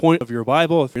point of your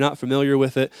Bible. If you're not familiar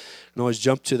with it, you can always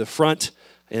jump to the front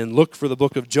and look for the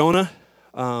book of Jonah.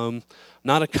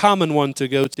 Not a common one to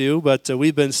go to, but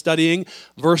we've been studying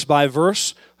verse by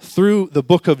verse through the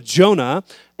book of Jonah,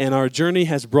 and our journey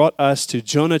has brought us to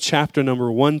Jonah chapter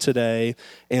number 1 today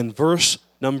and verse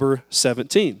number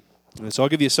 17. And so I'll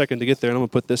give you a second to get there, and I'm going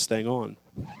to put this thing on.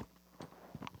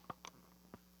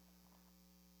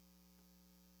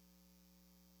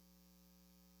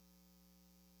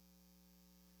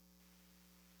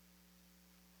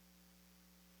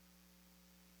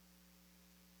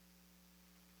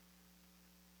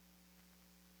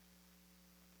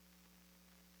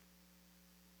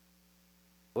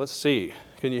 Let's see.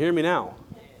 Can you hear me now?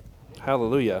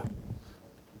 Hallelujah.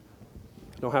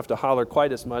 I don't have to holler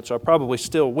quite as much. I probably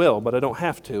still will, but I don't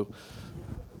have to.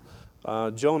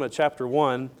 Jonah chapter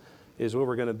 1 is where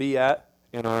we're going to be at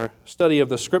in our study of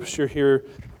the Scripture here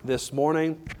this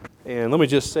morning. And let me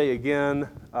just say again,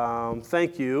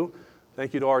 thank you.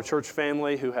 Thank you to our church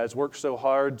family who has worked so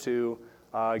hard to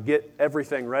get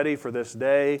everything ready for this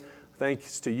day.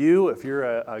 Thanks to you if you're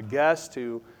a guest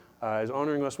who is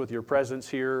honoring us with your presence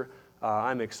here.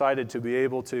 I'm excited to be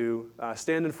able to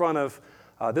stand in front of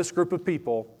this group of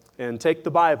people and take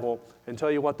the Bible and tell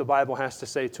you what the Bible has to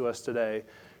say to us today.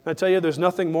 Can I tell you there's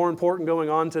nothing more important going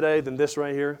on today than this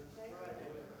right here?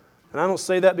 And I don't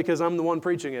say that because I'm the one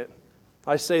preaching it.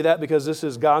 I say that because this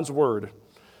is God's Word.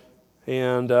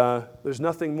 And there's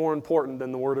nothing more important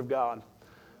than the Word of God.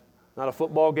 Not a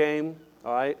football game,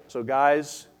 all right? So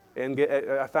guys, and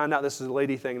I found out this is a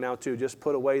lady thing now too. Just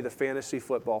put away the fantasy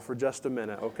football for just a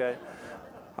minute, okay?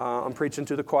 I'm preaching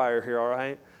to the choir here, all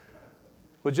right?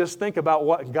 But just think about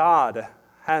what God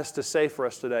has to say for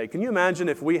us today. Can you imagine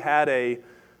if we had a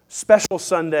special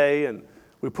Sunday and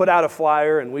we put out a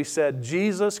flyer and we said,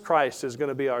 Jesus Christ is going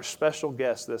to be our special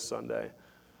guest this Sunday?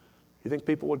 You think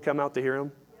people would come out to hear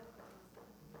Him?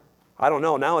 I don't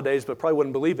know nowadays, but probably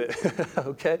wouldn't believe it,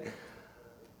 okay?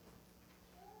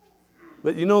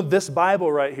 But you know, this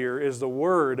Bible right here is the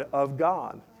Word of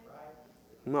God.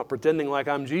 I'm not pretending like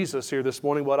I'm Jesus here this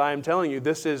morning. What I am telling you,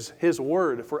 this is His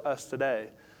Word for us today.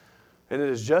 And it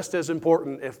is just as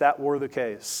important if that were the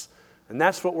case. And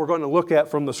that's what we're going to look at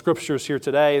from the Scriptures here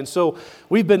today. And so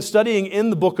we've been studying in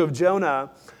the book of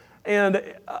Jonah. And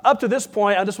up to this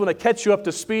point, I just want to catch you up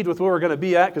to speed with where we're going to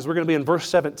be at, because we're going to be in verse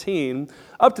 17.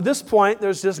 Up to this point,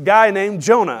 there's this guy named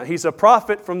Jonah. He's a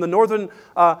prophet from the northern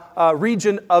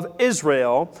region of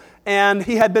Israel, and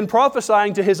he had been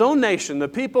prophesying to his own nation, the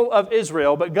people of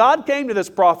Israel. But God came to this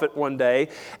prophet one day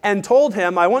and told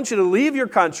him, I want you to leave your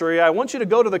country. I want you to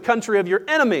go to the country of your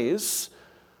enemies,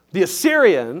 the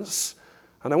Assyrians,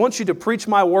 and I want you to preach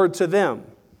my word to them.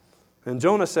 And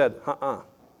Jonah said,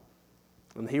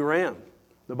 And he ran,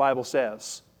 the Bible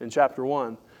says, in chapter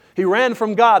 1. He ran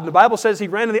from God. The Bible says he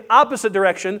ran in the opposite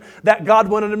direction that God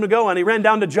wanted him to go. And he ran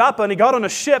down to Joppa, and he got on a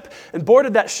ship and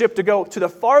boarded that ship to go to the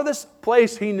farthest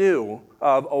place he knew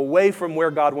of, away from where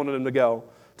God wanted him to go,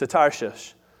 to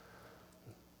Tarshish.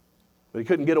 But he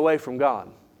couldn't get away from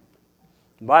God.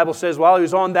 The Bible says while he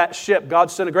was on that ship, God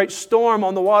sent a great storm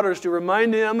on the waters to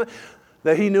remind him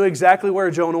that He knew exactly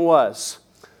where Jonah was.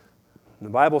 The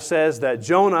Bible says that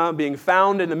Jonah, being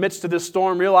found in the midst of this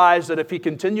storm, realized that if he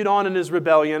continued on in his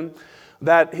rebellion,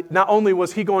 that not only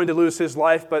was he going to lose his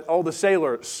life, but all the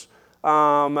sailors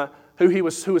who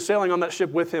was sailing on that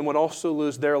ship with him would also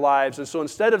lose their lives. And so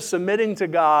instead of submitting to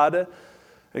God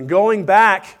and going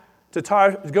back to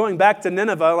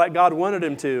Nineveh like God wanted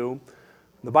him to,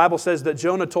 the Bible says that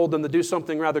Jonah told them to do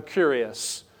something rather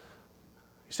curious.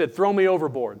 He said, throw me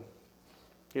overboard.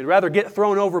 He'd rather get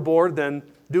thrown overboard than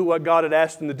do what God had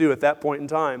asked him to do at that point in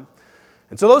time.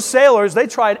 And so those sailors, they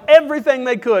tried everything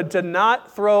they could to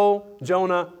not throw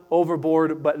Jonah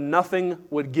overboard, but nothing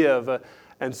would give.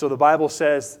 And so the Bible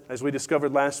says, as we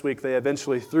discovered last week, they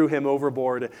eventually threw him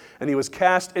overboard, and he was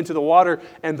cast into the water,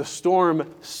 and the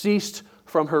storm ceased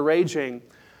from her raging.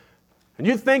 And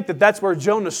you'd think that that's where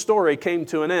Jonah's story came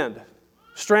to an end,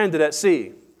 stranded at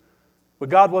sea. But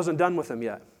God wasn't done with him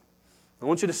yet. I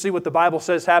want you to see what the Bible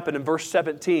says happened in verse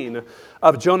 17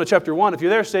 of Jonah chapter 1. If you're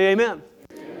there, say amen.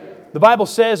 Amen. The Bible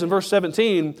says in verse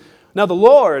 17, Now the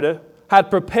Lord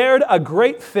had prepared a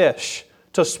great fish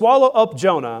to swallow up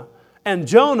Jonah, and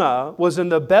Jonah was in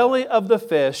the belly of the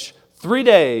fish 3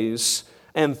 days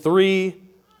and 3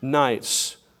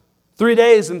 nights. 3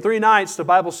 days and 3 nights, the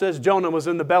Bible says Jonah was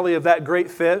in the belly of that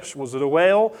great fish. Was it a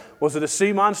whale? Was it a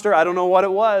sea monster? I don't know what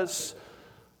it was.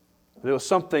 It was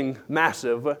something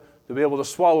massive to be able to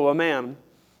swallow a man.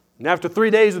 And after 3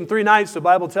 days and 3 nights, the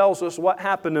Bible tells us what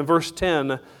happened in verse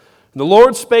 10. The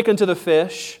Lord spake unto the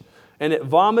fish, and it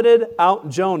vomited out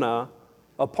Jonah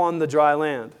upon the dry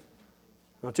land.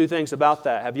 Now, two things about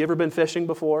that. Have you ever been fishing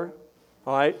before?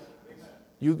 All right.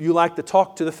 You like to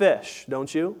talk to the fish,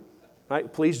 don't you?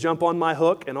 Right? Please jump on my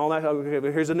hook and all that.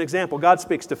 Okay, here's an example. God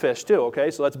speaks to fish too, okay?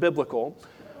 So that's biblical.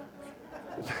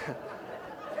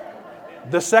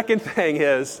 The second thing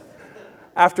is,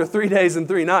 after 3 days and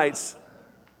 3 nights,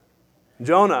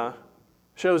 Jonah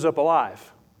shows up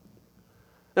alive.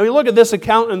 Now we look at this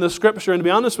account in the Scripture, and to be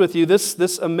honest with you,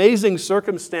 this amazing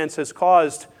circumstance has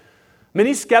caused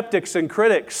many skeptics and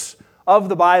critics of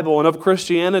the Bible and of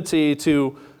Christianity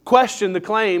to question the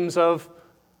claims of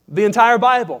the entire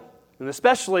Bible, and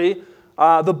especially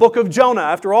the book of Jonah.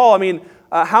 After all,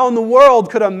 how in the world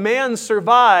could a man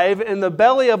survive in the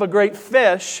belly of a great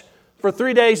fish for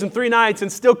 3 days and 3 nights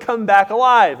and still come back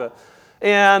alive?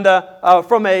 And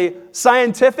from a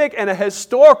scientific and a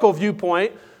historical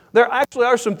viewpoint, there actually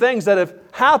are some things that have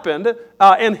happened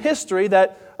in history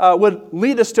that would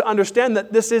lead us to understand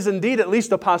that this is indeed at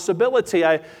least a possibility.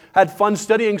 I had fun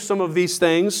studying some of these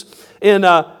things. In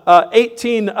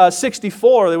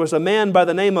 1864, there was a man by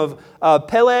the name of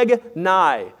Peleg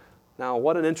Nye. Now,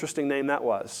 what an interesting name that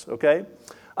was, okay?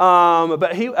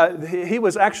 But he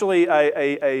was actually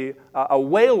a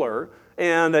whaler,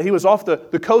 and he was off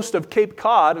the coast of Cape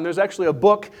Cod, and there's actually a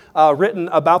book written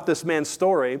about this man's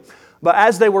story. But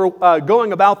as they were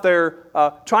going about there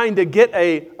trying to get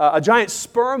a giant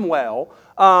sperm whale,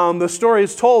 the story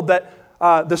is told that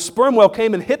the sperm whale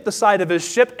came and hit the side of his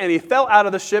ship, and he fell out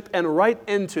of the ship and right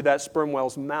into that sperm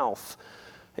whale's mouth.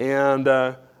 And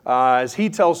as he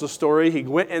tells the story, he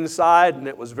went inside, and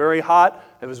it was very hot,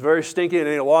 it was very stinky, and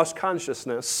he lost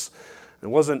consciousness. It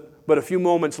wasn't but a few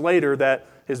moments later that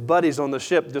his buddies on the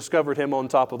ship discovered him on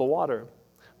top of the water.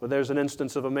 Well, there's an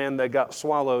instance of a man that got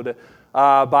swallowed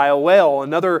by a whale.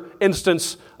 Another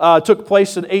instance took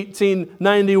place in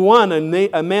 1891.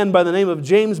 A man by the name of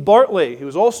James Bartley. He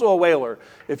was also a whaler.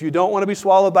 If you don't want to be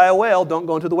swallowed by a whale, don't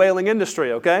go into the whaling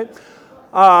industry, okay?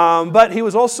 But he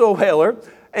was also a whaler.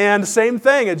 And same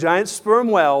thing, a giant sperm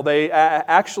whale. They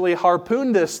actually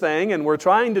harpooned this thing and were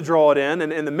trying to draw it in.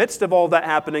 And in the midst of all that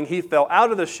happening, he fell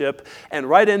out of the ship and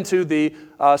right into the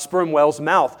sperm whale's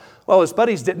mouth. Well, his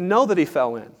buddies didn't know that he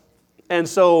fell in. And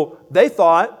so they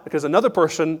thought, because another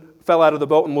person fell out of the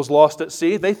boat and was lost at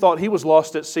sea, they thought he was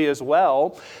lost at sea as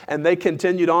well. And they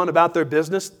continued on about their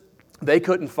business. They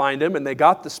couldn't find him, and they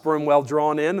got the sperm whale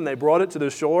drawn in, and they brought it to the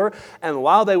shore. And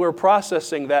while they were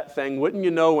processing that thing, wouldn't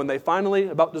you know, when they finally,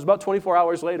 it was about 24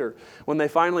 hours later, when they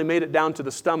finally made it down to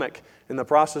the stomach in the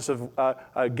process of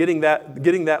getting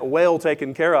that whale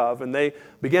taken care of, and they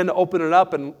began to open it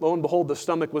up, and lo and behold, the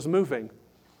stomach was moving.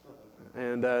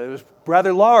 And it was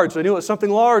rather large. They knew it was something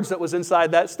large that was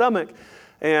inside that stomach.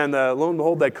 And lo and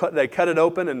behold, they cut it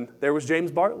open, and there was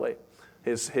James Bartley.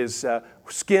 His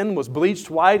skin was bleached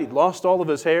white. He'd lost all of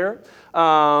his hair.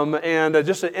 And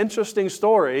just an interesting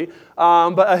story,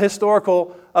 but a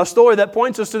historical story that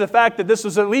points us to the fact that this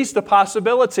was at least a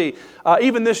possibility.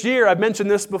 Even this year, I've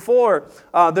mentioned this before,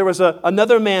 there was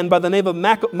another man by the name of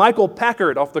Michael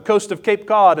Packard off the coast of Cape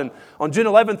Cod. And on June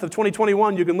 11th of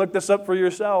 2021, you can look this up for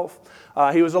yourself.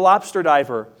 He was a lobster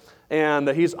diver. And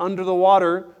he's under the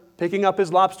water picking up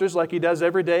his lobsters like he does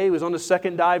every day. He was on his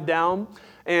second dive down.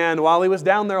 And while he was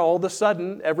down there, all of a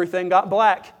sudden, everything got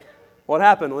black. What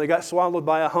happened? Well, he got swallowed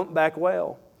by a humpback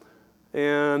whale.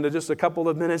 And just a couple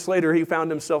of minutes later, he found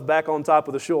himself back on top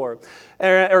of the shore,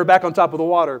 or back on top of the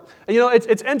water. And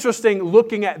it's interesting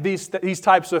looking at these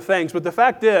types of things, but the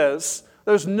fact is,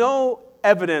 there's no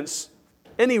evidence,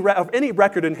 any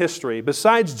record in history,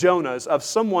 besides Jonah's, of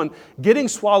someone getting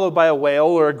swallowed by a whale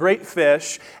or a great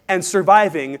fish and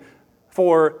surviving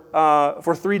for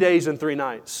 3 days and 3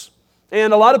 nights.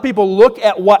 And a lot of people look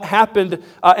at what happened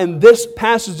in this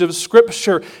passage of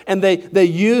Scripture, and they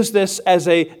use this as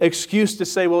an excuse to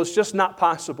say, well, it's just not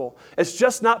possible. It's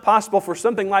just not possible for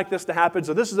something like this to happen,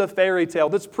 so this is a fairy tale.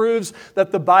 This proves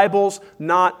that the Bible's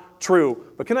not true.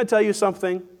 But can I tell you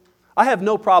something? I have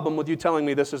no problem with you telling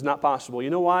me this is not possible. You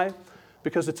know why?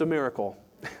 Because it's a miracle.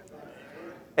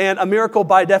 And a miracle,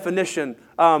 by definition,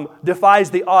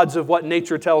 defies the odds of what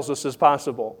nature tells us is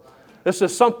possible. This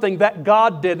is something that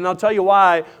God did, and I'll tell you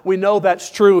why we know that's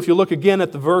true. If you look again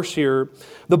at the verse here,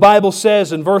 the Bible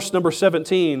says in verse number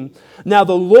 17, now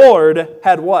the Lord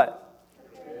had what?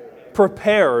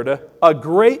 Prepared a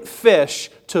great fish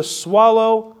to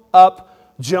swallow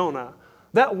up Jonah.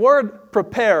 That word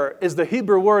prepare is the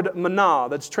Hebrew word manah,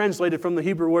 that's translated from the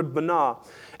Hebrew word manah.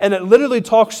 And it literally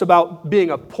talks about being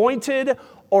appointed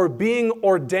or being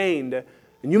ordained.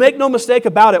 And you make no mistake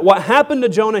about it, what happened to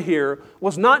Jonah here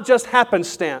was not just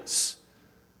happenstance.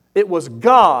 It was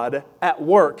God at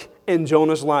work in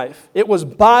Jonah's life. It was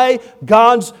by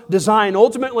God's design.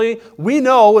 Ultimately, we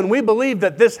know and we believe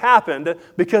that this happened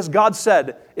because God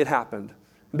said it happened.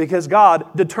 Because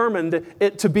God determined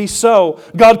it to be so.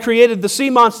 God created the sea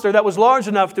monster that was large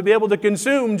enough to be able to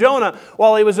consume Jonah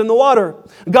while he was in the water.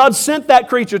 God sent that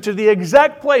creature to the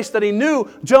exact place that He knew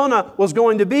Jonah was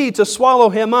going to be to swallow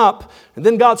him up. And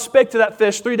then God spake to that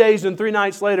fish 3 days and 3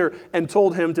 nights later and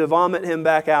told him to vomit him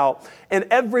back out. And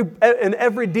in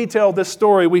every detail of this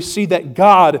story, we see that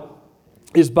God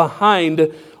is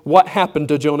behind what happened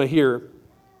to Jonah here.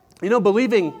 You know,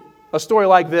 believing a story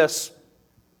like this,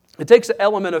 it takes an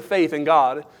element of faith in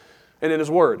God and in His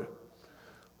Word.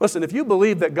 Listen, if you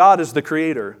believe that God is the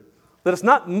Creator, that it's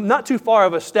not too far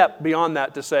of a step beyond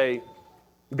that to say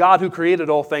God who created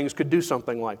all things could do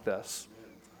something like this.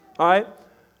 All right?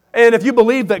 And if you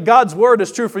believe that God's Word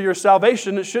is true for your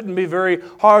salvation, it shouldn't be very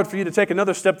hard for you to take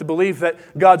another step to believe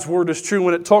that God's Word is true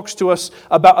when it talks to us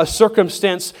about a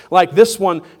circumstance like this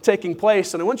one taking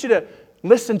place. And I want you to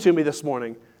listen to me this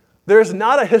morning. There's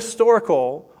not a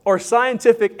historical or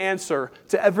scientific answer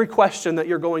to every question that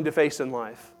you're going to face in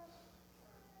life.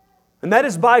 And that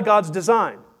is by God's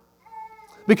design.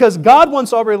 Because God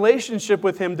wants our relationship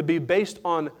with Him to be based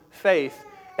on faith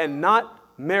and not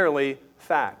merely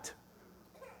fact.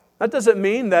 That doesn't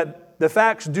mean that the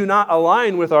facts do not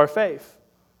align with our faith.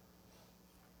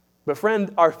 But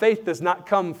friend, our faith does not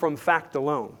come from fact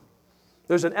alone.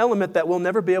 There's an element that we'll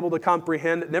never be able to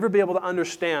comprehend, never be able to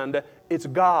understand. It's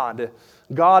God.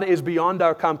 God is beyond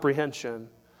our comprehension.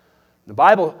 The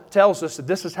Bible tells us that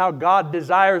this is how God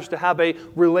desires to have a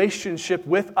relationship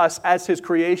with us as His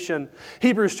creation.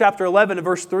 Hebrews chapter 11 and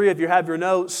verse 3, if you have your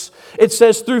notes, it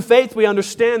says, "Through faith we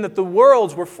understand that the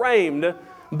worlds were framed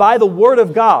by the Word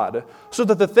of God, so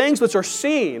that the things which are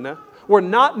seen were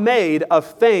not made of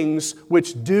things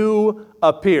which do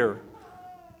appear."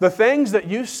 The things that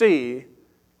you see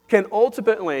can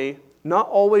ultimately not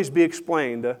always be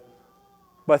explained,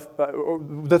 but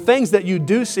the things that you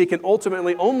do see can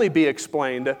ultimately only be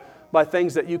explained by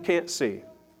things that you can't see.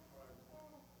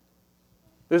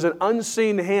 There's an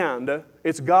unseen hand.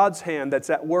 It's God's hand that's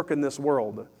at work in this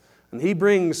world. And He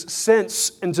brings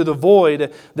sense into the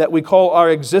void that we call our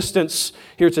existence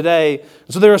here today.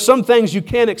 So there are some things you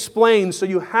can't explain, so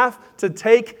you have to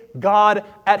take God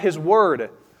at His word.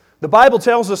 The Bible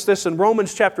tells us this in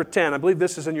Romans chapter 10. I believe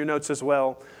this is in your notes as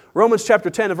well. Romans chapter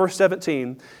 10 and verse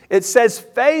 17. It says,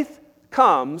 faith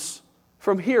comes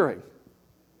from hearing.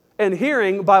 And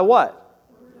hearing by what?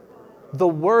 The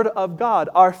Word of God.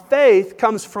 Our faith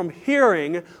comes from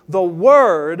hearing the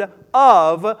Word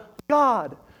of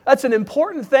God. That's an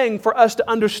important thing for us to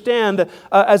understand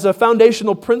as a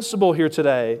foundational principle here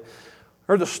today.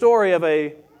 I heard the story of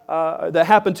that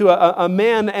happened to a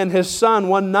man and his son.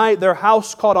 One night their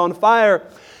house caught on fire,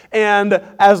 and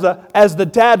as the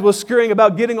dad was scurrying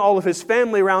about getting all of his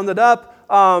family rounded up,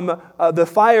 the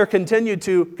fire continued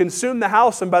to consume the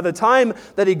house, and by the time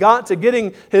that he got to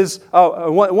getting his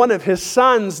one of his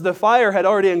sons, the fire had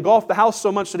already engulfed the house so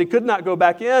much that he could not go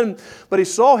back in. But he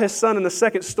saw his son in the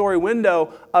second-story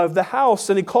window of the house,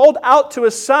 and he called out to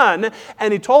his son,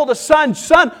 and he told his son,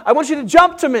 "Son, I want you to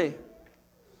jump to me."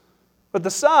 But the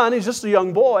son, he's just a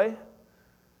young boy,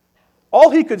 all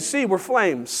he could see were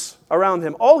flames around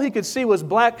him. All he could see was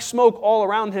black smoke all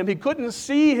around him. He couldn't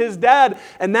see his dad,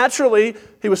 and naturally,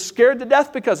 he was scared to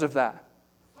death because of that.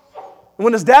 And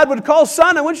when his dad would call,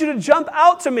 "Son, I want you to jump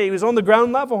out to me," he was on the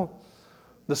ground level.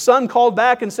 The son called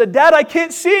back and said, "Dad, I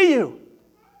can't see you."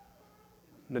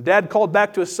 And the dad called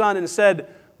back to his son and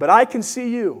said, "But I can see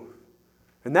you,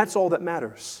 and that's all that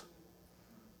matters."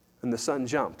 And the son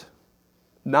jumped,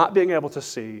 not being able to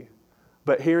see,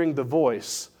 but hearing the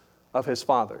voice of his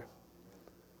father.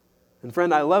 And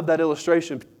friend, I love that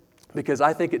illustration because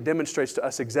I think it demonstrates to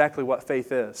us exactly what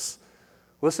faith is.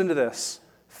 Listen to this.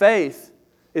 Faith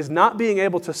is not being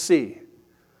able to see,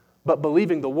 but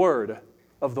believing the word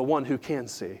of the one who can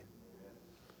see.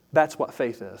 That's what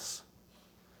faith is.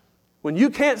 When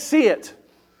you can't see it,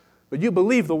 but you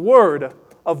believe the word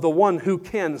of the one who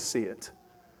can see it.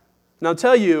 And I'll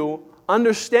tell you,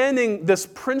 understanding this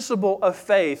principle of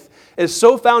faith is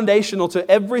so foundational to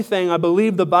everything I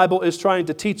believe the Bible is trying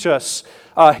to teach us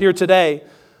here today.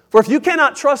 For if you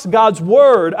cannot trust God's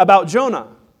word about Jonah,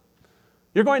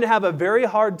 you're going to have a very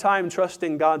hard time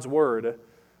trusting God's word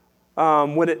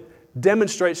when it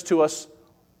demonstrates to us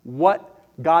what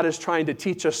God is trying to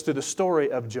teach us through the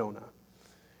story of Jonah.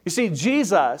 You see,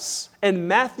 Jesus in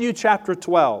Matthew chapter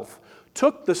 12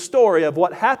 took the story of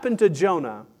what happened to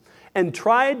Jonah and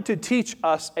tried to teach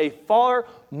us a far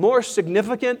more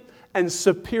significant and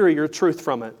superior truth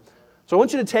from it. So I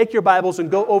want you to take your Bibles and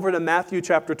go over to Matthew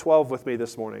chapter 12 with me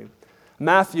this morning.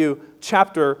 Matthew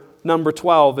chapter number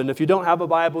 12. And if you don't have a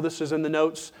Bible, this is in the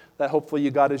notes that hopefully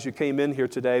you got as you came in here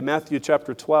today. Matthew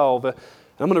chapter 12. And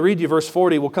I'm going to read you verse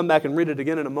 40. We'll come back and read it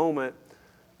again in a moment.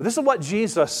 But this is what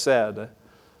Jesus said.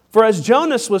 For as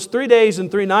Jonas was 3 days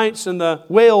and 3 nights in the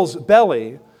whale's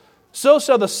belly, so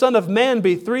shall the Son of Man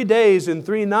be 3 days and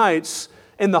 3 nights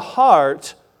in the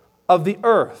heart of the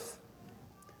earth.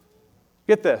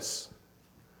 Get this.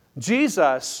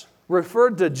 Jesus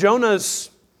referred to Jonah's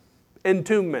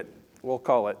entombment, we'll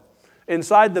call it,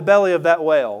 inside the belly of that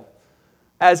whale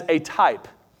as a type,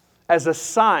 as a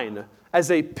sign, as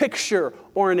a picture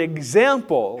or an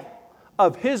example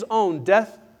of His own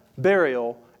death,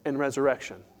 burial, and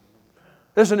resurrection.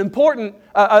 There's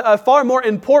a far more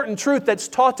important truth that's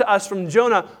taught to us from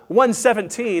Jonah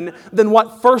 1:17 than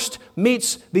what first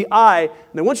meets the eye.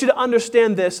 And I want you to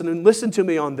understand this and then listen to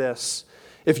me on this.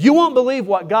 If you won't believe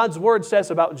what God's Word says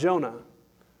about Jonah,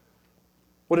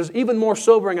 what is even more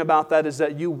sobering about that is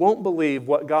that you won't believe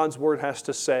what God's Word has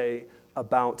to say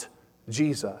about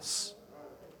Jesus.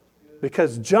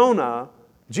 Because Jonah,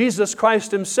 Jesus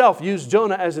Christ Himself used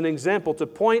Jonah as an example to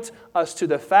point us to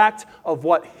the fact of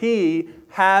what He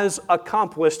has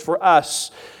accomplished for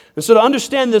us. And so to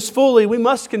understand this fully, we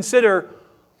must consider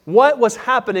what was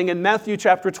happening in Matthew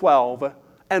chapter 12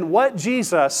 and what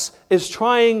Jesus is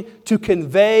trying to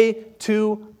convey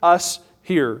to us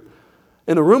here.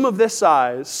 In a room of this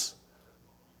size,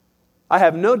 I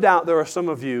have no doubt there are some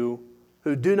of you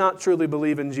who do not truly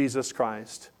believe in Jesus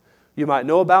Christ. You might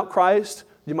know about Christ.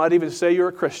 You might even say you're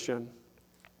a Christian.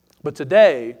 But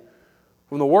today,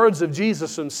 from the words of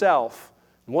Jesus Himself,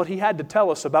 and what He had to tell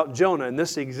us about Jonah in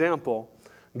this example,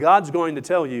 God's going to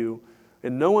tell you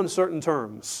in no uncertain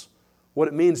terms what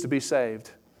it means to be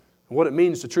saved, and what it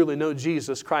means to truly know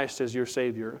Jesus Christ as your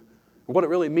Savior, and what it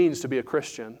really means to be a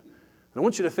Christian. And I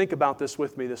want you to think about this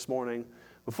with me this morning.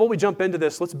 Before we jump into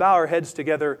this, let's bow our heads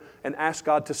together and ask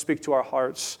God to speak to our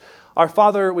hearts. Our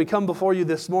Father, we come before You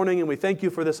this morning and we thank You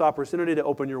for this opportunity to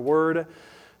open Your Word.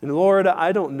 And Lord,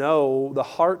 I don't know the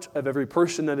heart of every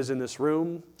person that is in this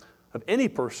room, of any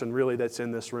person really that's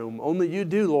in this room. Only You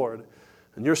do, Lord.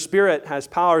 And Your Spirit has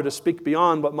power to speak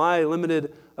beyond what my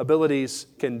limited abilities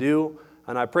can do.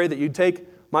 And I pray that You'd take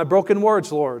my broken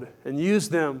words, Lord, and use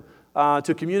them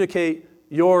to communicate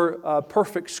Your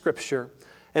perfect Scripture.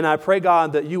 And I pray,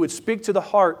 God, that You would speak to the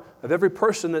heart of every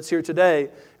person that's here today.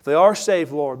 If they are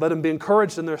saved, Lord, let them be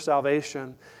encouraged in their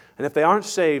salvation. And if they aren't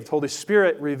saved, Holy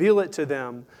Spirit, reveal it to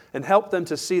them and help them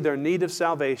to see their need of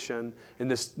salvation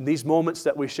in these moments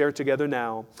that we share together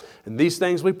now. And these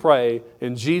things we pray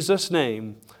in Jesus'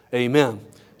 name, amen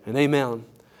and amen.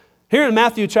 Here in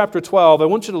Matthew chapter 12, I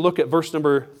want you to look at verse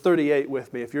number 38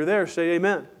 with me. If you're there, say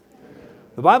amen. Amen.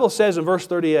 The Bible says in verse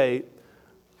 38,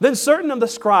 Then certain of the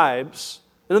scribes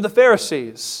and of the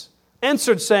Pharisees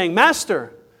answered, saying,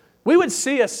 Master, we would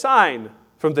see a sign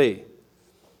from Thee.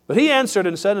 But He answered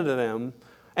and said unto them,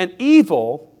 An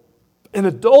evil and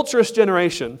adulterous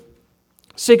generation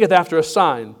seeketh after a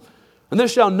sign, and there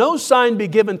shall no sign be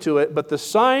given to it, but the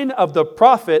sign of the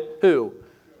prophet, who?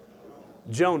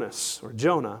 Jonas, or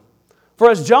Jonah. For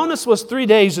as Jonas was 3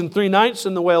 days and 3 nights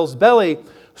in the whale's belly,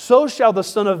 so shall the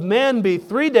Son of Man be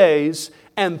 3 days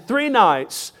and 3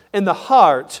 nights in the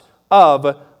heart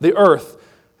of the earth.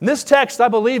 In this text, I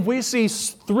believe we see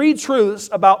 3 truths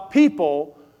about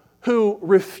people who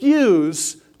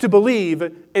refuse to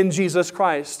believe in Jesus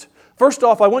Christ. First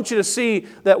off, I want you to see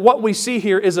that what we see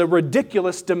here is a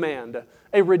ridiculous demand.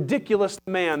 A ridiculous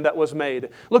demand that was made.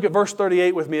 Look at verse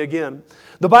 38 with me again.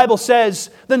 The Bible says,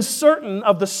 Then certain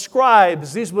of the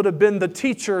scribes, these would have been the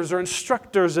teachers or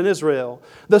instructors in Israel,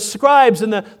 the scribes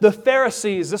and the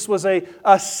Pharisees, this was a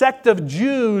sect of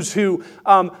Jews who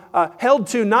held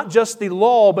to not just the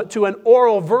law, but to an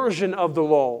oral version of the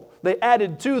law. They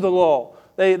added to the law.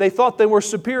 They thought they were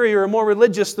superior and more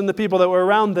religious than the people that were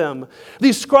around them.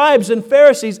 These scribes and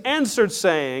Pharisees answered,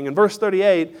 saying, in verse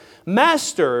 38,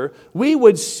 Master, we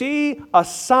would see a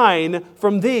sign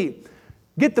from Thee.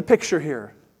 Get the picture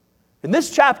here. In this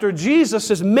chapter, Jesus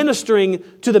is ministering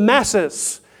to the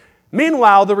masses.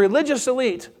 Meanwhile, the religious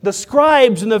elite, the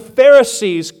scribes and the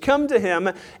Pharisees come to Him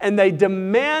and they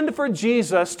demand for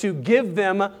Jesus to give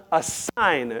them a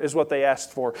sign, is what they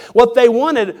asked for. What they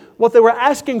wanted, what they were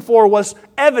asking for was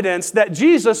evidence that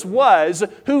Jesus was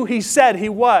who He said He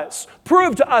was.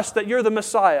 Prove to us that You're the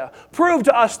Messiah. Prove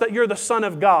to us that You're the Son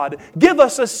of God. Give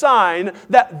us a sign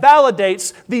that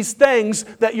validates these things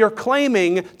that You're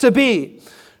claiming to be.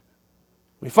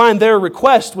 We find their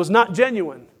request was not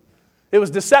genuine. It was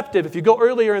deceptive. If you go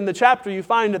earlier in the chapter, you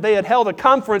find that they had held a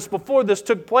conference before this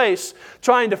took place,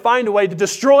 trying to find a way to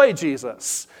destroy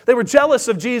Jesus. They were jealous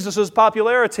of Jesus'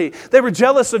 popularity. They were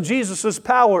jealous of Jesus'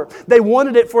 power. They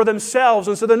wanted it for themselves,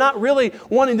 and so they're not really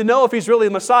wanting to know if He's really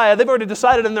the Messiah. They've already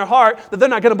decided in their heart that they're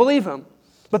not going to believe Him.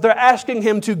 But they're asking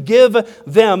Him to give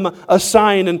them a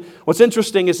sign. And what's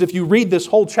interesting is if you read this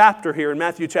whole chapter here in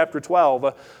Matthew chapter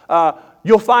 12,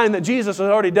 you'll find that Jesus has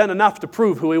already done enough to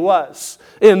prove who He was.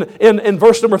 In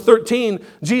verse number 13,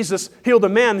 Jesus healed a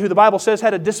man who the Bible says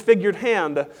had a disfigured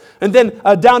hand. And then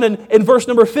down in verse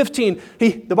number 15,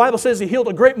 the Bible says He healed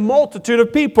a great multitude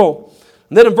of people.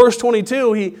 And then in verse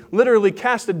 22, He literally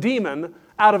cast a demon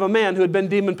out of a man who had been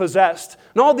demon-possessed.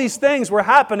 And all these things were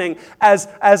happening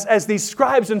as these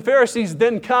scribes and Pharisees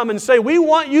then come and say, we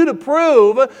want you to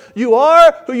prove you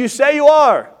are who you say you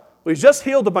are. We've just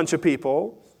healed a bunch of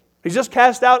people. He's just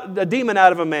cast out a demon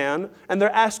out of a man, and they're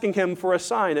asking Him for a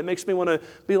sign. It makes me want to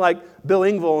be like Bill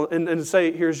Engvall and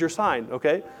say, here's your sign,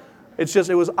 okay? It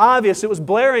was obvious, it was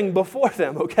blaring before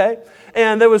them, okay?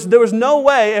 And there was no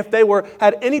way, if they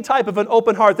had any type of an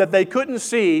open heart, that they couldn't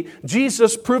see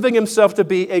Jesus proving Himself to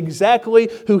be exactly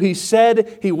who He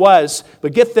said He was.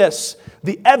 But get this,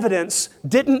 the evidence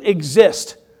didn't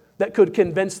exist that could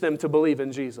convince them to believe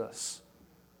in Jesus.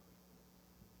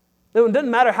 It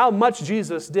didn't matter how much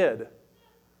Jesus did.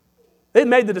 They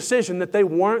made the decision that they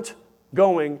weren't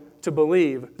going to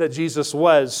believe that Jesus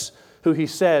was who He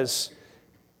says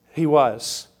He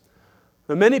was.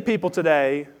 Now, many people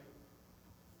today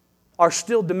are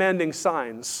still demanding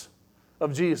signs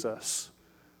of Jesus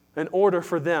in order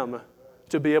for them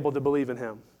to be able to believe in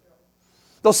Him.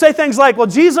 They'll say things like, well,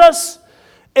 Jesus,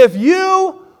 if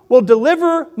you will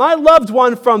deliver my loved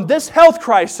one from this health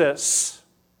crisis,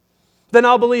 then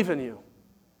I'll believe in you.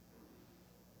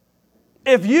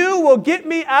 If you will get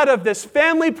me out of this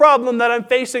family problem that I'm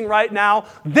facing right now,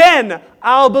 then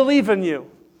I'll believe in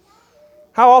you.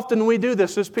 How often we do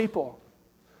this as people?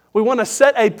 We want to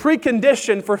set a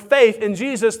precondition for faith in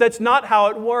Jesus. That's not how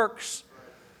it works.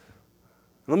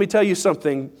 Let me tell you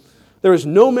something. There is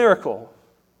no miracle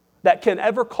that can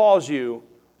ever cause you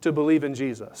to believe in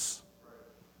Jesus.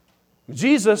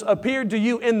 Jesus appeared to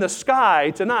you in the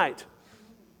sky tonight.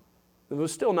 It would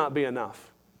still not be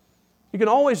enough. You can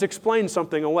always explain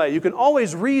something away. You can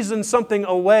always reason something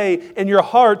away in your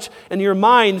heart and your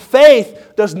mind.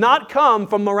 Faith does not come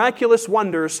from miraculous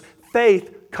wonders.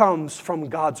 Faith comes from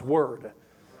God's Word.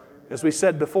 As we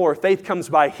said before, faith comes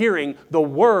by hearing the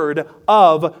Word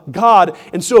of God.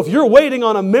 And so if you're waiting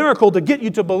on a miracle to get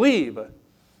you to believe,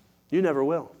 you never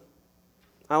will.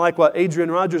 I like what Adrian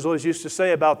Rogers always used to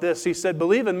say about this. He said,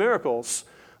 believe in miracles,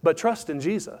 but trust in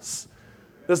Jesus.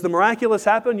 Does the miraculous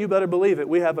happen? You better believe it.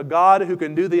 We have a God who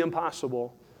can do the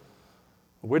impossible.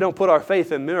 We don't put our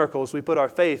faith in miracles. We put our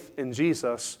faith in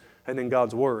Jesus and in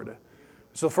God's Word.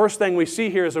 So the first thing we see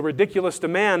here is a ridiculous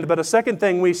demand, but a second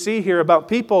thing we see here about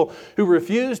people who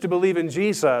refuse to believe in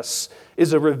Jesus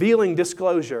is a revealing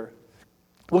disclosure.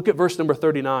 Look at verse number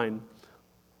 39.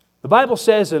 The Bible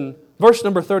says in verse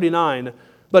number 39,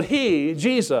 but He,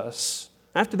 Jesus,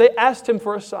 after they asked Him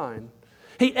for a sign,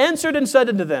 He answered and said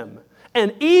unto them,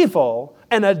 an evil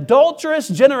and adulterous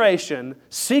generation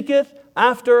seeketh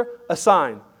after a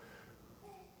sign.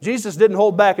 Jesus didn't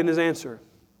hold back in His answer.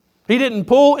 He didn't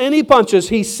pull any punches.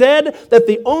 He said that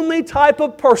the only type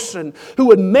of person who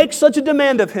would make such a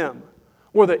demand of Him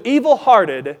were the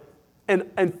evil-hearted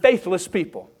and faithless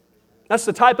people. That's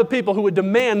the type of people who would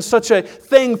demand such a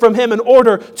thing from Him in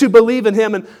order to believe in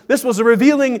Him. And this was a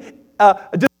revealing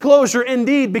disclosure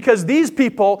indeed, because these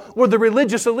people were the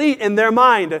religious elite in their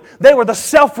mind. They were the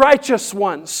self-righteous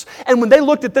ones. And when they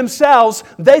looked at themselves,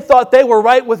 they thought they were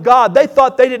right with God. They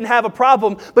thought they didn't have a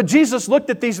problem. But Jesus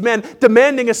looked at these men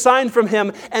demanding a sign from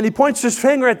Him, and He points His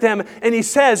finger at them, and He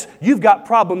says, you've got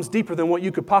problems deeper than what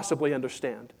you could possibly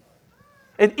understand.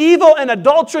 An evil and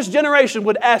adulterous generation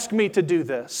would ask me to do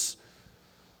this.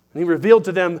 And He revealed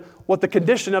to them what the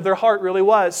condition of their heart really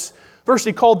was. First,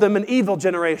 He called them an evil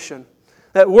generation.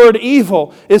 That word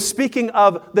evil is speaking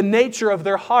of the nature of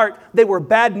their heart. They were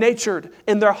bad-natured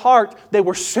in their heart. They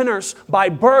were sinners by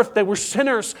birth. They were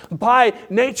sinners by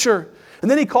nature.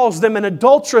 And then He calls them an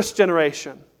adulterous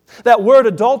generation. That word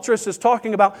adulterous is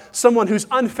talking about someone who's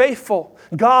unfaithful.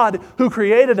 God who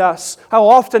created us. How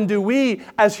often do we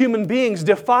as human beings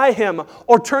defy Him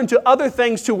or turn to other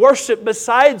things to worship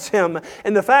besides Him?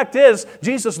 And the fact is,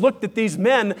 Jesus looked at these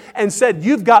men and said,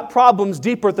 you've got problems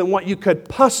deeper than what you could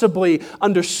possibly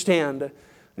understand. And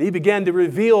He began to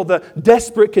reveal the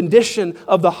desperate condition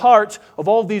of the heart of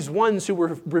all these ones who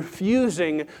were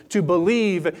refusing to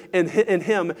believe in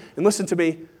Him. And listen to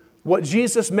me, What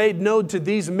Jesus made known to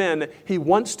these men, He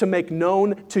wants to make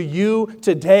known to you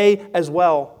today as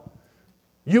well.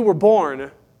 You were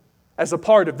born as a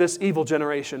part of this evil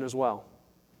generation as well.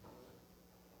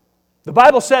 The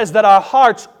Bible says that our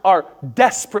hearts are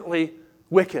desperately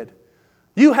wicked.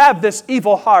 You have this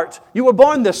evil heart. You were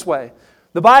born this way.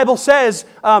 The Bible says,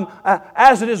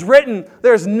 as it is written,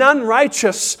 there is none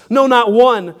righteous, no, not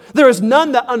one. There is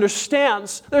none that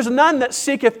understands. There's none that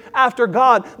seeketh after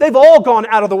God. They've all gone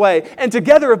out of the way, and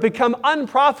together have become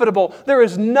unprofitable. There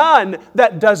is none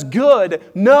that does good,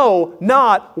 no,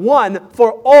 not one,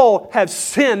 for all have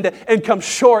sinned and come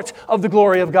short of the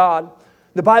glory of God.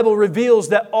 The Bible reveals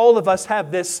that all of us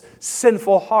have this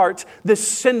sinful heart, this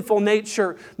sinful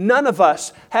nature. None of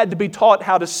us had to be taught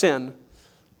how to sin.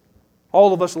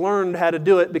 All of us learned how to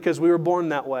do it because we were born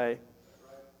that way.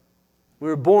 We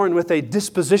were born with a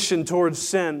disposition towards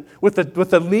sin, with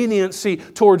a leniency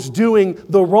towards doing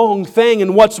the wrong thing.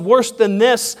 And what's worse than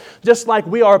this, just like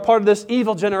we are a part of this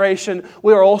evil generation,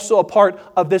 we are also a part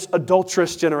of this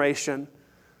adulterous generation.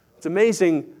 It's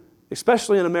amazing,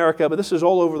 especially in America, but this is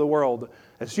all over the world.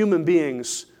 As human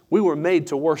beings, we were made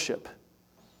to worship.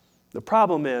 The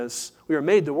problem is, we are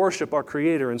made to worship our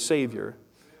Creator and Savior.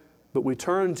 But we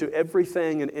turn to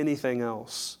everything and anything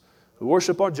else. We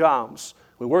worship our jobs.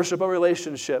 We worship our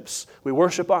relationships. We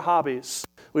worship our hobbies.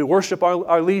 We worship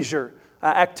our leisure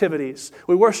activities.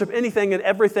 We worship anything and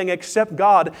everything except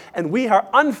God. And we are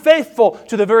unfaithful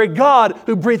to the very God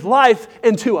who breathed life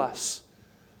into us.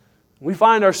 We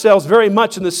find ourselves very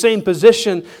much in the same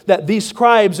position that these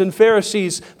scribes and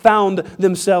Pharisees found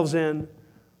themselves in.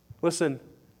 Listen,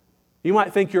 you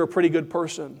might think you're a pretty good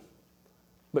person,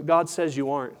 but God says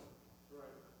you aren't.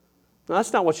 Now,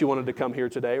 that's not what you wanted to come here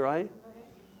today, right?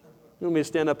 You want me to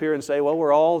stand up here and say, well,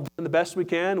 we're all doing the best we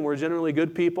can, and we're generally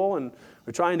good people, and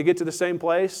we're trying to get to the same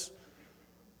place?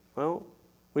 Well,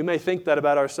 we may think that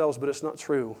about ourselves, but it's not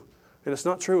true. And it's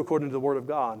not true according to the Word of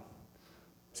God.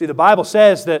 See, the Bible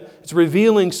says that it's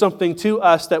revealing something to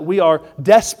us that we are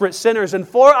desperate sinners, and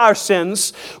for our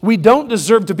sins, we don't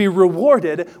deserve to be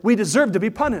rewarded, we deserve to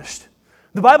be punished.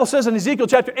 The Bible says in Ezekiel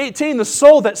chapter 18, the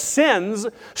soul that sins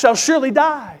shall surely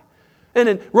die. And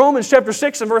in Romans chapter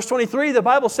 6 and verse 23, the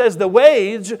Bible says the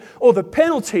wage or the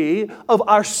penalty of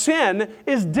our sin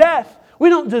is death. We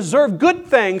don't deserve good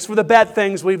things for the bad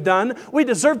things we've done. We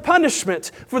deserve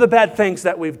punishment for the bad things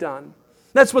that we've done.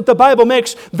 That's what the Bible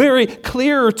makes very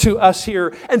clear to us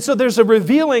here. And so there's a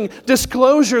revealing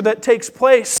disclosure that takes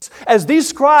place as these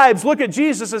scribes look at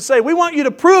Jesus and say, we want you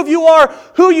to prove you are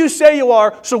who you say you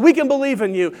are so we can believe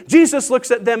in you. Jesus looks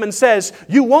at them and says,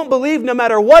 you won't believe no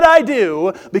matter what I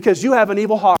do because you have an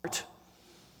evil heart.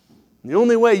 The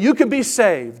only way you can be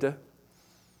saved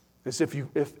is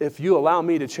if you allow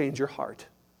me to change your heart.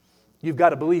 You've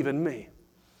got to believe in me.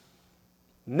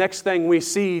 Next thing we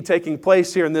see taking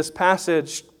place here in this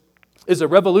passage is a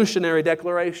revolutionary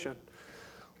declaration.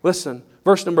 Listen,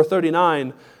 verse number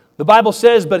 39. The Bible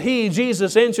says, but he,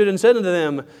 Jesus, answered and said unto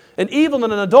them, an evil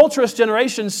and an adulterous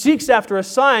generation seeks after a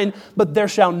sign, but there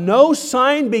shall no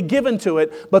sign be given to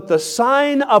it, but the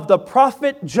sign of the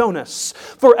prophet Jonas.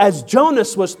 For as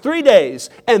Jonas was 3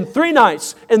 days and 3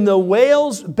 nights in the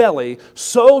whale's belly,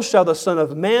 so shall the Son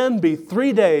of Man be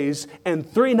 3 days and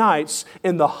 3 nights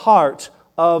in the heart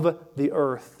of the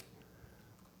earth.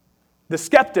 The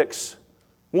skeptics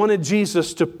wanted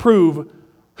Jesus to prove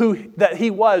that He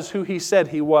was who He said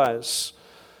He was.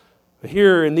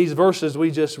 Here in these verses we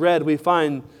just read, we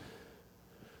find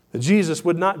that Jesus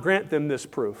would not grant them this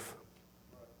proof.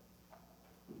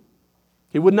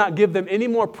 He would not give them any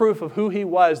more proof of who He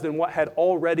was than what had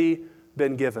already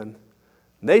been given.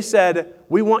 They said,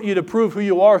 we want you to prove who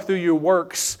you are through your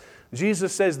works.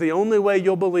 Jesus says the only way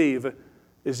you'll believe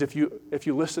is if you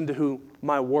listen to who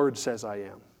my word says I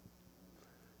am.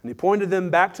 And He pointed them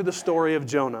back to the story of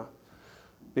Jonah.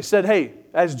 He said, hey,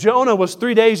 as Jonah was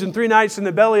 3 days and 3 nights in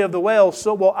the belly of the whale,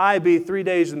 so will I be 3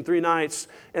 days and 3 nights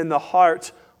in the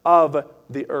heart of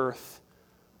the earth.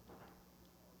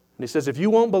 And He says, if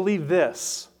you won't believe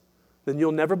this, then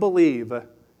you'll never believe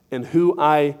in who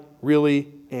I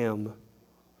really am.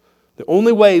 The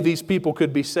only way these people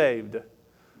could be saved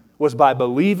was by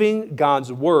believing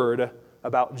God's word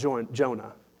about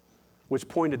Jonah, which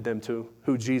pointed them to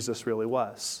who Jesus really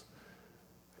was.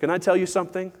 Can I tell you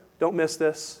something? Don't miss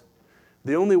this.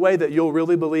 The only way that you'll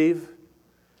really believe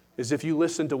is if you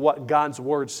listen to what God's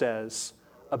word says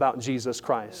about Jesus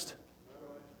Christ.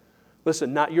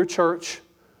 Listen, not your church,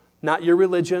 not your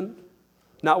religion,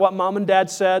 not what mom and dad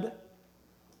said.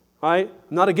 All right?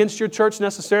 I'm not against your church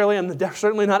necessarily. I'm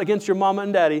certainly not against your mama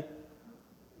and daddy.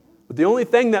 But the only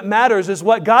thing that matters is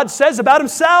what God says about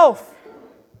Himself.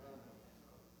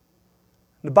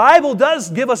 The Bible does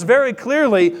give us very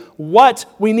clearly what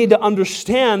we need to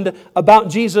understand about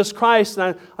Jesus Christ.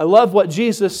 And I love what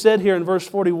Jesus said here in verse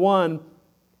 41.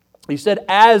 He said,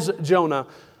 as Jonah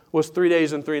was 3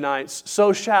 days and 3 nights,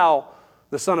 so shall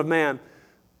the Son of Man.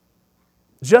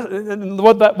 And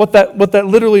what that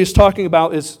literally is talking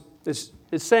about is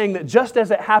saying that just as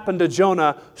it happened to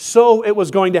Jonah, so it was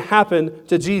going to happen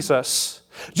to Jesus.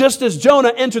 Just as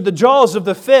Jonah entered the jaws of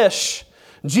the fish,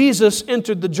 Jesus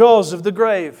entered the jaws of the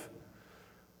grave.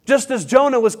 Just as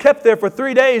Jonah was kept there for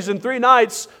 3 days and 3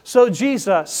 nights, so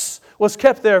Jesus was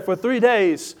kept there for 3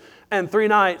 days and 3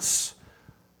 nights.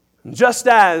 Just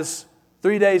as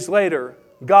 3 days later,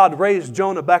 God raised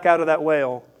Jonah back out of that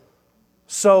whale,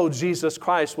 so Jesus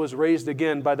Christ was raised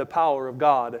again by the power of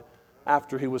God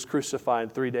after He was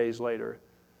crucified 3 days later.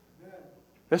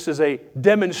 This is a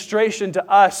demonstration to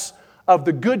us of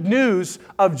the good news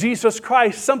of Jesus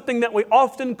Christ, something that we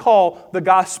often call the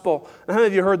gospel. How many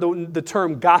of you heard the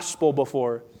term gospel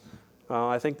before?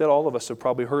 I think that all of us have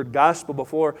probably heard gospel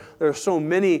before. There are so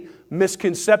many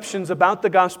misconceptions about the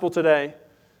gospel today.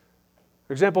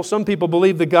 For example, some people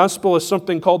believe the gospel is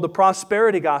something called the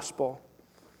prosperity gospel.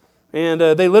 And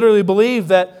they literally believe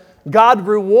that God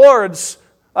rewards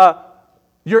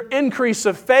your increase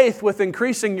of faith with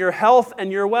increasing your health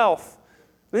and your wealth.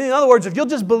 In other words, if you'll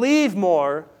just believe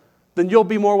more, then you'll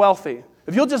be more wealthy.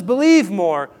 If you'll just believe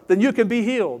more, then you can be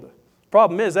healed.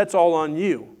 Problem is, that's all on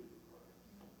you.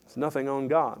 It's nothing on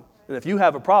God. And if you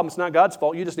have a problem, it's not God's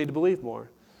fault. You just need to believe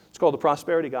more. It's called the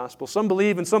prosperity gospel. Some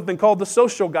believe in something called the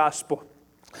social gospel.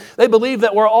 They believe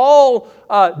that we're all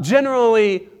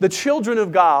generally the children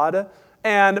of God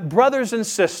and brothers and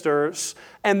sisters,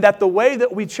 and that the way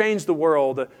that we change the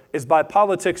world is by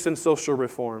politics and social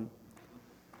reform.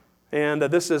 And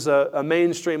this is a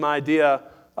mainstream idea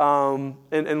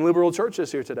in liberal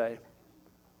churches here today.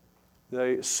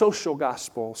 The social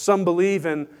gospel. Some believe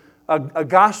in a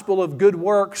gospel of good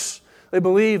works. They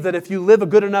believe that if you live a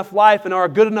good enough life and are a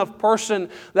good enough person,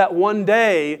 that one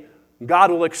day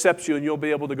God will accept you and you'll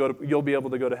be able to go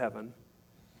to heaven.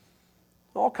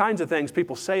 All kinds of things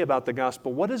people say about the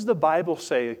gospel. What does the Bible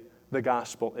say the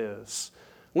gospel is?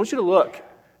 I want you to look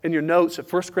in your notes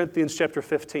at 1 Corinthians chapter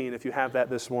 15, if you have that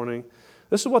this morning.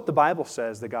 This is what the Bible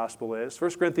says the gospel is.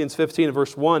 1 Corinthians 15 and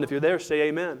verse 1. If you're there, say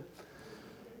amen.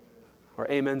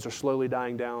 Our amens are slowly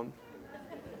dying down.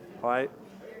 All right?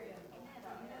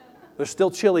 There's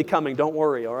still chili coming. Don't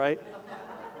worry, all right?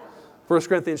 1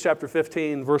 Corinthians chapter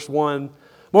 15, verse 1.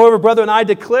 Moreover, brethren, I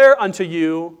declare unto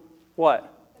you, what?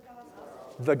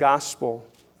 The gospel.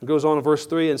 It goes on in verse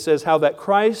 3 and says, how that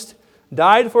Christ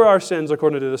died for our sins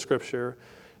according to the Scripture,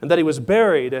 and that He was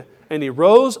buried, and He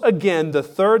rose again the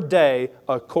third day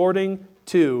according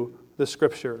to the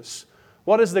Scriptures.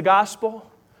 What is the gospel?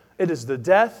 It is the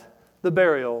death, the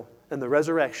burial, and the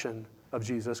resurrection of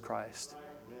Jesus Christ.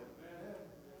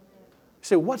 You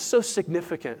say, what's so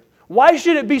significant? Why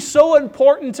should it be so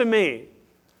important to me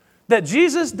that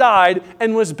Jesus died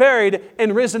and was buried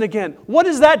and risen again? What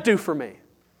does that do for me?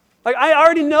 Like, I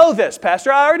already know this,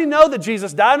 Pastor. I already know that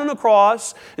Jesus died on the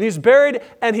cross and He's buried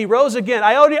and He rose again.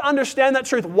 I already understand that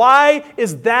truth. Why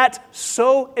is that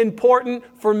so important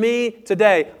for me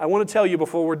today? I want to tell you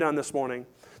before we're done this morning.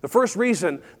 The first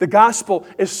reason the gospel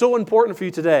is so important for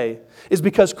you today is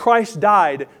because Christ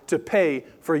died to pay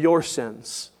for your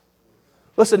sins.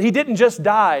 Listen, He didn't just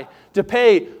die to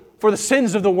pay for the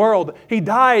sins of the world. He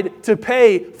died to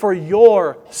pay for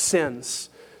your sins.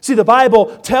 See, the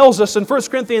Bible tells us in 1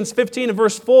 Corinthians 15 and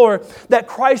verse 4 that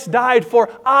Christ died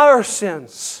for our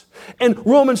sins. In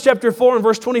Romans chapter 4 and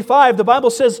verse 25, the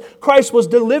Bible says Christ was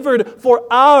delivered for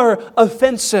our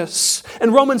offenses.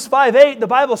 In Romans 5:8, the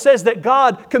Bible says that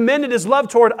God commended His love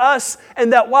toward us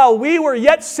and that while we were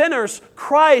yet sinners,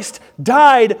 Christ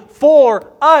died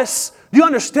for us. Do you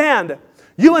understand?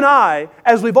 You and I,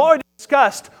 as we've already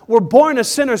discussed, were born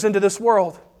as sinners into this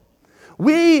world.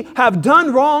 We have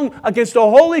done wrong against a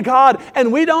holy God,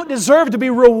 and we don't deserve to be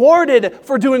rewarded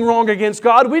for doing wrong against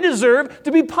God. We deserve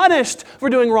to be punished for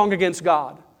doing wrong against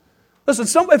God. Listen,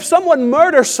 if someone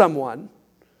murders someone,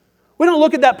 we don't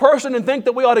look at that person and think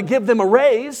that we ought to give them a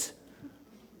raise.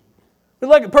 We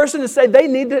look at a person and say they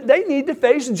need to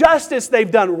face justice. They've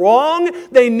done wrong.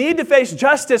 They need to face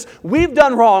justice. We've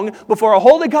done wrong before a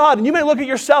holy God. And you may look at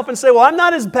yourself and say, well, I'm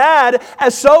not as bad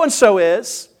as so-and-so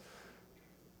is.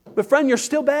 But friend, you're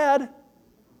still bad.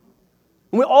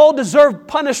 We all deserve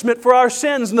punishment for our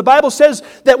sins. And the Bible says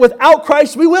that without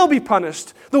Christ, we will be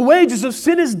punished. The wages of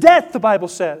sin is death, the Bible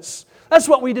says. That's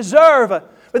what we deserve.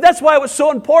 But that's why it was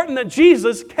so important that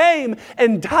Jesus came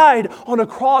and died on a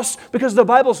cross, because the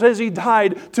Bible says He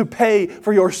died to pay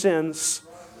for your sins.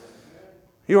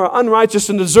 You are unrighteous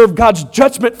and deserve God's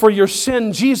judgment for your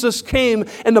sin. Jesus came,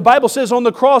 and the Bible says on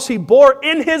the cross, He bore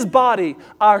in His body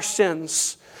our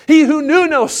sins. He who knew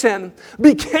no sin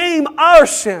became our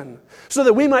sin, so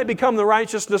that we might become the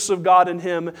righteousness of God in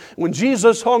Him. When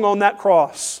Jesus hung on that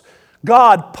cross,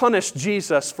 God punished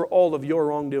Jesus for all of your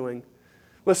wrongdoing.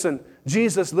 Listen,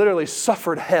 Jesus literally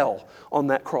suffered hell on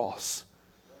that cross.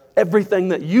 Everything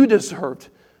that you deserved,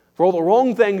 for all the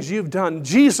wrong things you've done,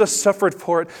 Jesus suffered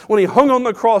for it when He hung on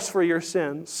the cross for your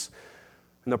sins.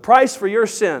 And the price for your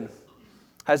sin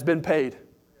has been paid.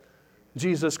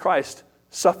 Jesus Christ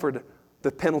suffered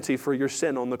the penalty for your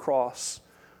sin on the cross.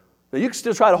 Now you can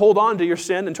still try to hold on to your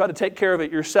sin and try to take care of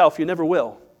it yourself. You never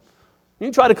will. You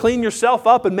can try to clean yourself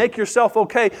up and make yourself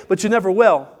okay, but you never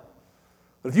will.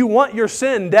 But if you want your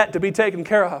sin debt to be taken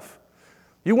care of,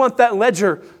 you want that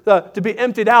ledger to be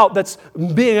emptied out that's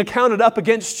being accounted up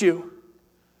against you,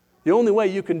 the only way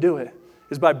you can do it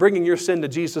is by bringing your sin to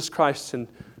Jesus Christ and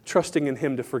trusting in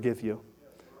Him to forgive you.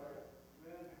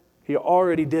 He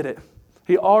already did it.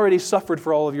 He already suffered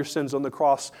for all of your sins on the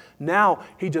cross. Now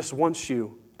He just wants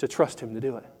you to trust Him to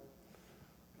do it.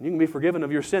 You can be forgiven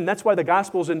of your sin. That's why the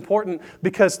gospel is important,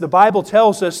 because the Bible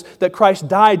tells us that Christ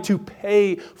died to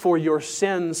pay for your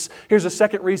sins. Here's a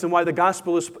second reason why the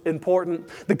gospel is important.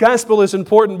 The gospel is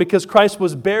important because Christ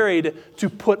was buried to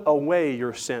put away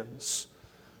your sins.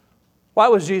 Why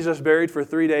was Jesus buried for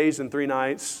 3 days and 3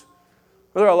 nights?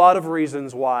 Well, there are a lot of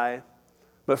reasons why.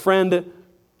 But friend,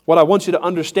 what I want you to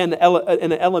understand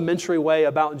in an elementary way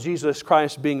about Jesus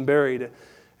Christ being buried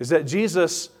is that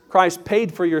Jesus Christ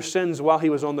paid for your sins while He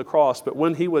was on the cross, but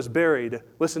when He was buried,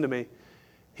 listen to me,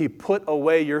 He put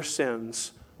away your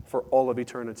sins for all of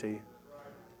eternity.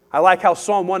 I like how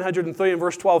Psalm 103 and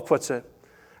verse 12 puts it.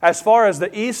 As far as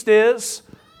the east is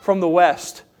from the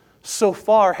west, so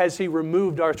far has He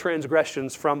removed our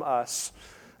transgressions from us.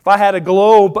 If I had a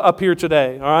globe up here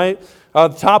today, all right, the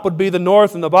top would be the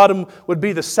north and the bottom would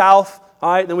be the south,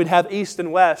 all right, then we'd have east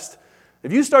and west.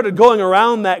 If you started going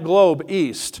around that globe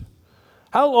east,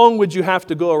 how long would you have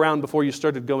to go around before you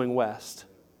started going west?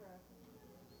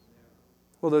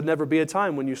 Well, there'd never be a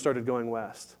time when you started going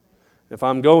west. If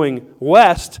I'm going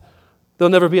west,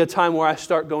 there'll never be a time where I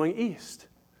start going east.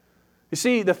 You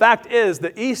see, the fact is,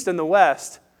 the east and the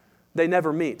west, they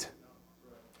never meet.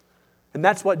 And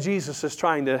that's what Jesus is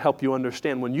trying to help you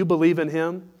understand. When you believe in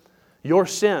Him, your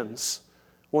sins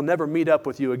will never meet up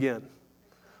with you again.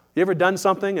 You ever done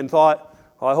something and thought,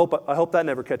 oh, I hope that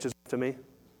never catches up to me?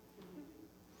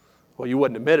 Well, you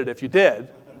wouldn't admit it if you did.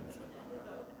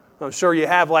 I'm sure you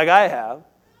have, like I have.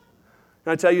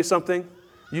 Can I tell you something?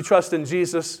 You trust in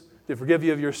Jesus to forgive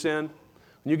you of your sin.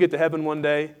 When you get to heaven one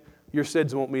day, your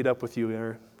sins won't meet up with you,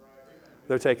 Aaron.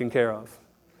 They're taken care of.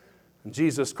 And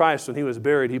Jesus Christ, when He was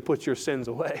buried, He put your sins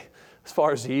away as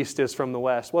far as the east is from the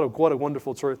west. What a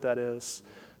wonderful truth that is.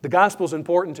 The gospel is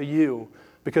important to you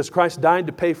because Christ died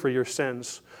to pay for your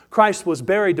sins. Christ was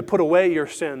buried to put away your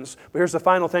sins. But here's the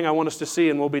final thing I want us to see,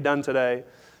 and we'll be done today.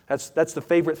 That's the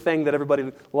favorite thing that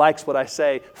everybody likes what I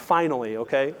say, finally,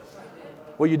 okay?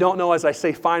 Well, you don't know as I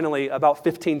say finally about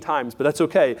 15 times, but that's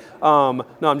okay. No,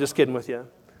 I'm just kidding with you.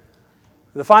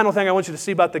 The final thing I want you to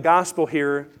see about the gospel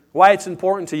here, why it's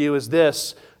important to you, is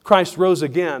this: Christ rose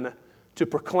again to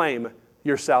proclaim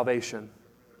your salvation.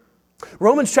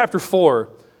 Romans chapter 4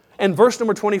 and verse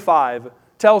number 25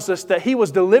 tells us that He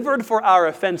was delivered for our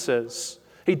offenses.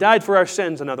 He died for our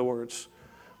sins, in other words.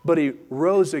 But He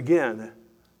rose again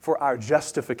for our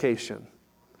justification.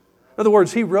 In other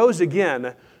words, He rose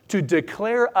again to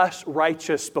declare us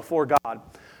righteous before God.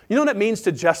 You know what it means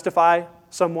to justify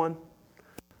someone?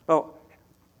 Well,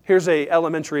 here's an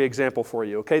elementary example for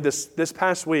you, okay? This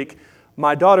past week,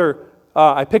 my daughter,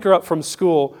 I pick her up from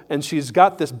school, and she's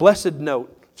got this blessed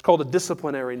note. It's called a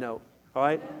disciplinary note, all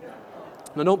right?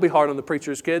 Now, don't be hard on the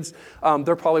preacher's kids.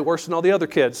 They're probably worse than all the other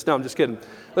kids. No, I'm just kidding.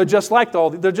 They're just like all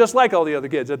the other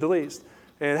kids, at the least.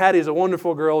 And Hattie's a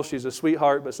wonderful girl. She's a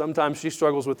sweetheart, but sometimes she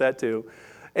struggles with that too.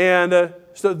 And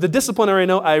so the disciplinary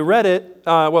note, I read it.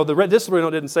 The disciplinary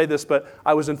note didn't say this, but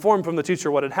I was informed from the teacher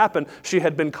what had happened. She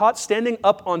had been caught standing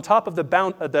up on top of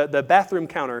the bathroom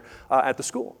counter at the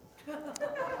school.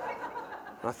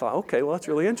 I thought, okay, well, that's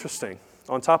really interesting.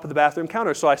 On top of the bathroom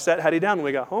counter. So I sat Hattie down when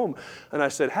we got home, and I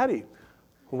said, Hattie,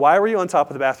 why were you on top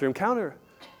of the bathroom counter?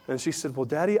 And she said, well,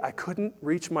 Daddy, I couldn't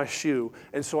reach my shoe,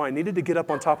 and so I needed to get up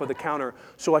on top of the counter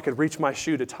so I could reach my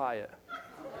shoe to tie it.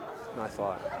 And I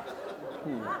thought,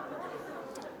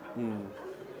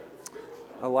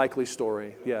 a likely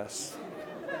story, yes.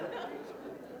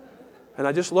 And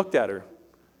I just looked at her,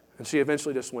 and she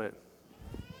eventually just went.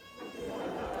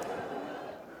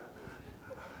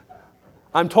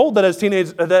 I'm told that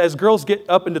as girls get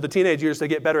up into the teenage years, they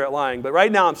get better at lying. But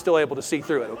right now, I'm still able to see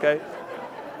through it, okay?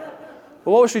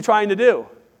 But what was she trying to do?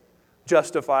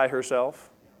 Justify herself.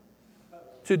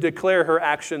 To declare her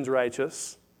actions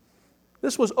righteous.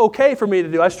 This was okay for me to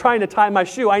do. I was trying to tie my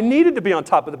shoe. I needed to be on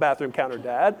top of the bathroom counter,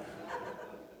 Dad.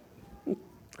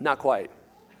 Not quite.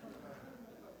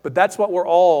 But that's what we're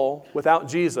all, without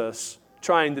Jesus,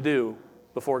 trying to do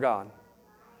before God.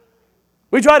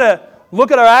 We try to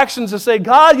look at our actions and say,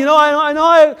 God, I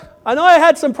know I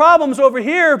had some problems over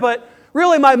here, but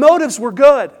really my motives were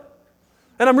good.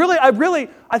 And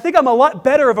I think I'm a lot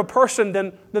better of a person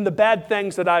than the bad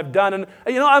things that I've done. And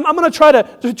I'm going to try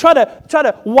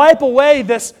to wipe away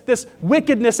this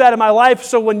wickedness out of my life.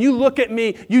 So when you look at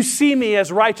me, you see me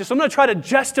as righteous. I'm going to try to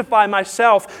justify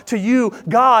myself to you,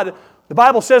 God. The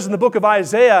Bible says in the book of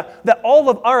Isaiah that all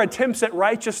of our attempts at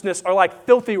righteousness are like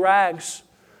filthy rags.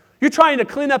 You're trying to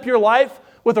clean up your life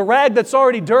with a rag that's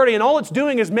already dirty, and all it's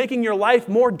doing is making your life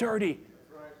more dirty.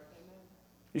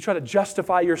 You try to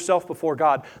justify yourself before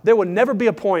God. There would never be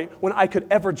a point when I could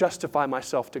ever justify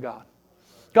myself to God.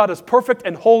 God is perfect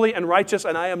and holy and righteous,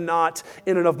 and I am not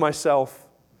in and of myself.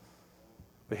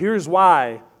 But here's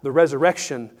why the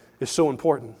resurrection is so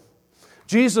important.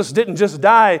 Jesus didn't just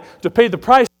die to pay the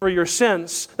price for your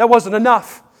sins. That wasn't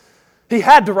enough. He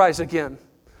had to rise again.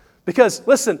 Because,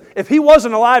 listen, if He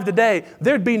wasn't alive today,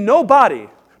 there'd be nobody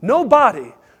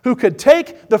who could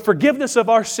take the forgiveness of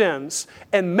our sins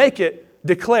and make it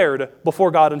declared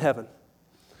before God in heaven.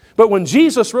 But when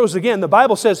Jesus rose again, the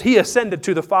Bible says He ascended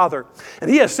to the Father. And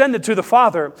He ascended to the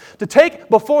Father to take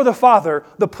before the Father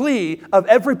the plea of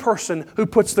every person who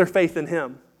puts their faith in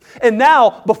Him. And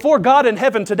now, before God in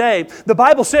heaven today, the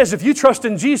Bible says if you trust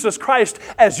in Jesus Christ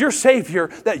as your Savior,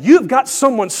 that you've got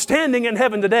someone standing in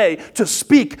heaven today to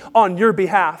speak on your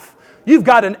behalf. You've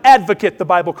got an advocate, the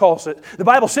Bible calls it. The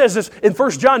Bible says this in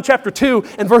 1 John chapter 2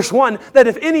 and verse 1, that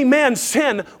if any man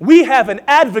sin, we have an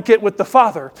advocate with the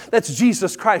Father. That's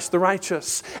Jesus Christ the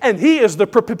righteous. And He is the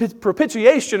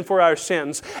propitiation for our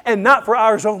sins, and not for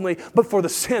ours only, but for the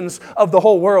sins of the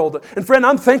whole world. And friend,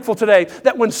 I'm thankful today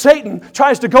that when Satan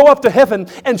tries to go up to heaven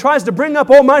and tries to bring up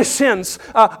all my sins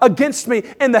against me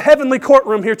in the heavenly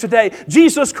courtroom here today,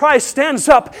 Jesus Christ stands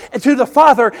up to the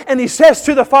Father and He says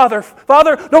to the Father,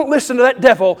 Father, don't listen to that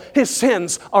devil. His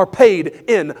sins are paid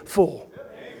in full.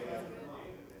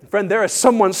 Friend, there is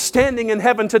someone standing in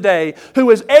heaven today who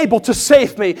is able to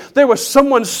save me. There was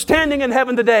someone standing in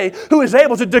heaven today who is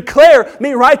able to declare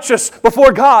me righteous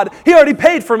before God. He already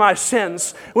paid for my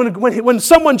sins. When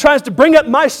someone tries to bring up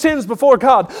my sins before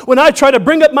God, when I try to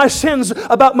bring up my sins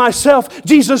about myself,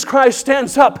 Jesus Christ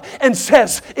stands up and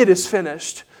says, it is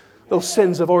finished. Those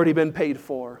sins have already been paid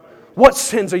for. What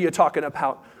sins are you talking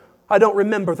about? I don't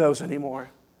remember those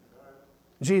anymore.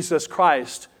 Jesus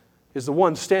Christ is the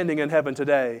one standing in heaven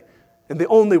today, and the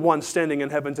only one standing in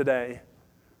heaven today,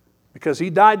 because He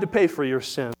died to pay for your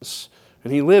sins,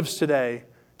 and He lives today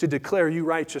to declare you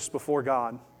righteous before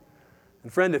God.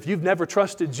 And friend, if you've never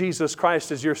trusted Jesus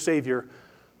Christ as your Savior,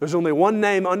 there's only one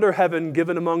name under heaven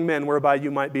given among men whereby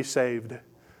you might be saved.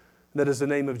 That is the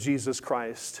name of Jesus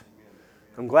Christ.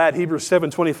 I'm glad Hebrews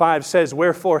 7:25 says,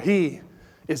 wherefore He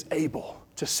is able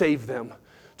to save them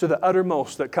to the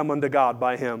uttermost that come unto God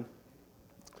by Him.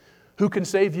 Who can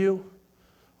save you?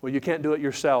 Well, you can't do it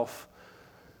yourself.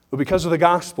 But because of the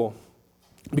gospel,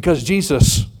 because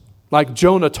Jesus, like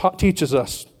Jonah teaches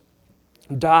us,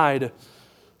 died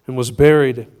and was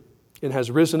buried and has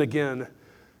risen again,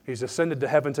 He's ascended to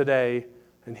heaven today,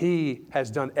 and He has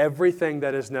done everything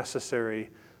that is necessary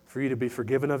for you to be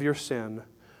forgiven of your sin,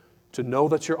 to know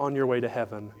that you're on your way to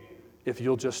heaven if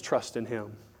you'll just trust in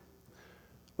Him.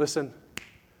 Listen,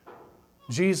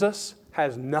 Jesus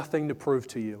has nothing to prove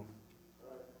to you.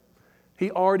 He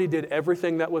already did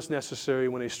everything that was necessary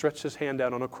when He stretched His hand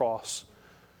out on a cross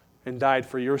and died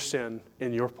for your sin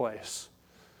in your place.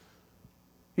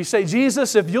 You say,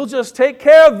 Jesus, if you'll just take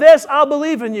care of this, I'll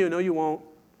believe in you. No, you won't.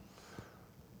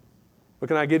 But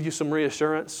can I give you some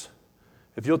reassurance?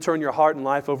 If you'll turn your heart and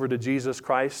life over to Jesus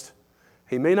Christ,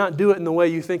 He may not do it in the way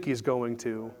you think He's going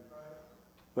to,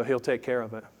 but He'll take care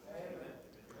of it.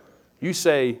 You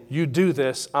say, you do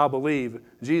this, I'll believe.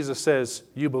 Jesus says,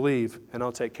 you believe, and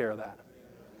I'll take care of that.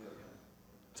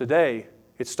 Today,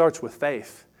 it starts with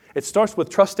faith. It starts with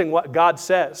trusting what God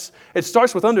says. It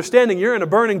starts with understanding you're in a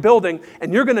burning building,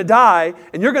 and you're going to die,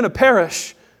 and you're going to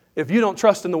perish if you don't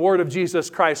trust in the word of Jesus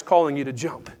Christ calling you to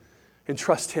jump and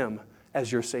trust Him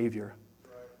as your Savior.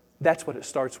 That's what it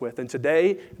starts with. And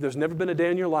today, there's never been a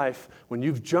day in your life when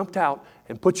you've jumped out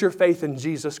and put your faith in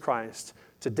Jesus Christ.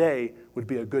 Today would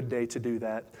be a good day to do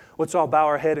that. Let's all bow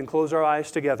our head and close our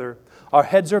eyes together. Our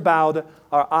heads are bowed.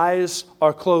 Our eyes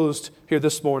are closed here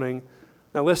this morning.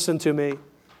 Now listen to me.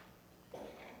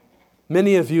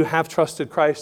 Many of you have trusted Christ